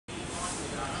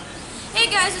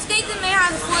guys, it's Nathan Mayer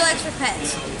on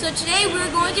 4Legs4Pets. So today we're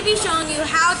going to be showing you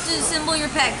how to assemble your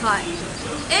pet cot.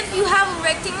 If you have a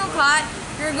rectangle cot,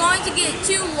 you're going to get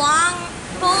 2 long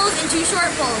poles and 2 short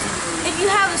poles. If you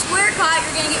have a square cot,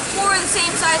 you're going to get 4 of the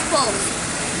same size poles.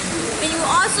 And you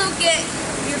will also get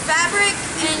your fabric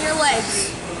and your legs.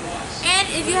 And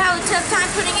if you have a tough time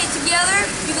putting it together,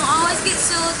 you can always get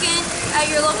silicone at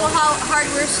your local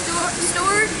hardware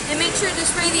store and make sure to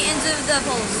spray the ends of the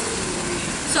poles.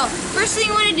 So, first thing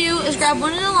you want to do is grab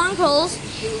one of the long poles.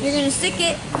 You're going to stick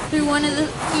it through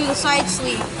through the side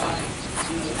sleeve.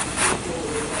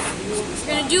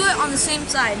 You're going to do it on the same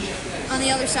side, on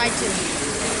the other side too.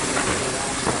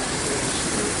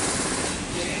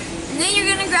 And then you're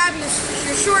going to grab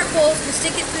your short poles and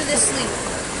stick it through this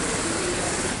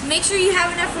sleeve. Make sure you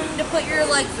have enough room to put your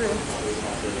leg through.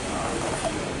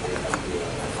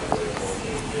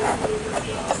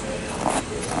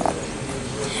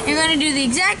 You're going to do the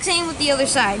exact same with the other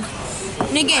side.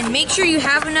 And again, make sure you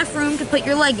have enough room to put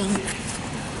your leg in.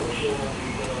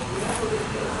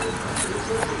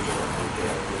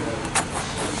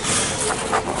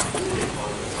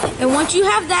 And once you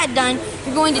have that done,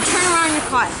 you're going to turn around your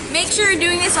cot. Make sure you're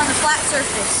doing this on a flat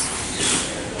surface.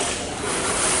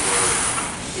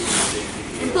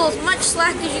 And pull as much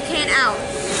slack as you can out.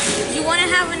 You want to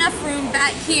have enough room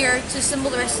back here to assemble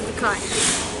the rest of the cot.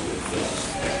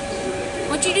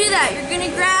 Once you do that, you're going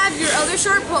to grab your other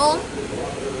short pole,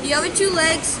 the other 2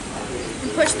 legs,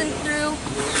 and push them through.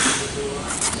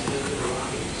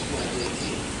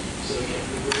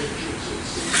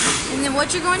 And then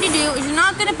what you're going to do is you're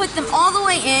not going to put them all the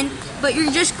way in, but you're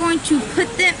just going to put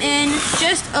them in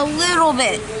just a little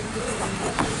bit.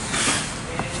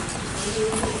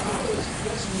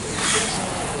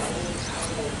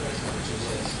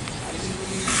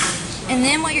 And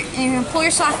then you're going to pull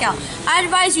your sock out. I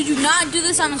advise you do not do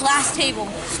this on a glass table.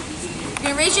 You're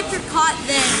going to raise up your cot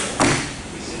then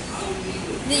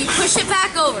you push it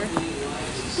back over.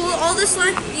 Pull all the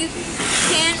slack you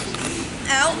can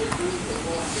out.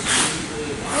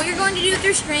 What you're going to do with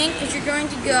your string is you're going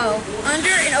to go under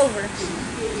and over.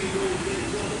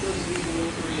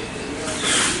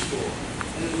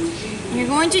 And you're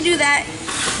going to do that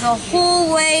the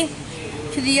whole way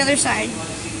to the other side.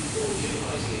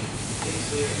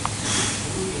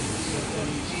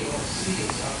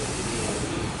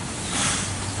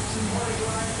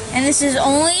 And this is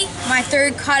only my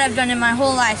 3rd cot I've done in my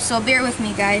whole life, so bear with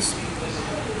me, guys.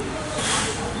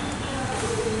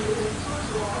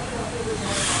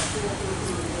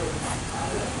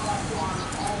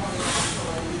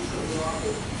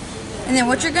 And then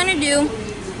what you're going to do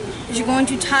is you're going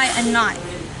to tie a knot.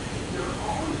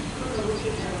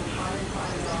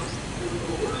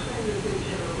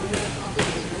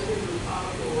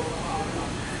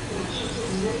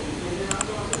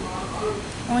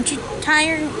 Once you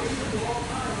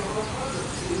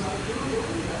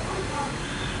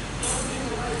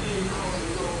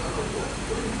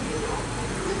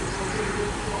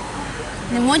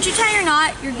tie your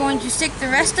knot, you're going to stick the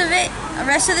rest of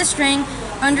the string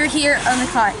under here on the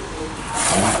cot.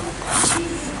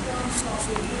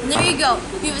 And there you go.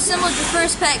 You've assembled your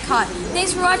first pet cot.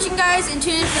 Thanks for watching, guys, and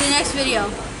tune in for the next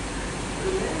video.